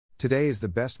Today is the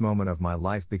best moment of my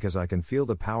life because I can feel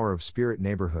the power of spirit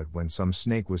neighborhood when some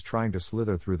snake was trying to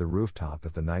slither through the rooftop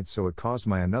at the night, so it caused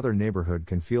my another neighborhood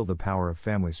can feel the power of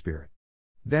family spirit.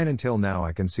 Then until now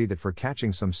I can see that for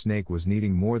catching some snake was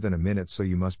needing more than a minute, so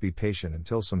you must be patient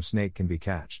until some snake can be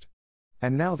catched.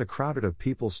 And now the crowded of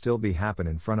people still be happen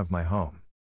in front of my home.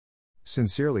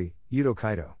 Sincerely, Yuto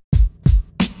Kaito.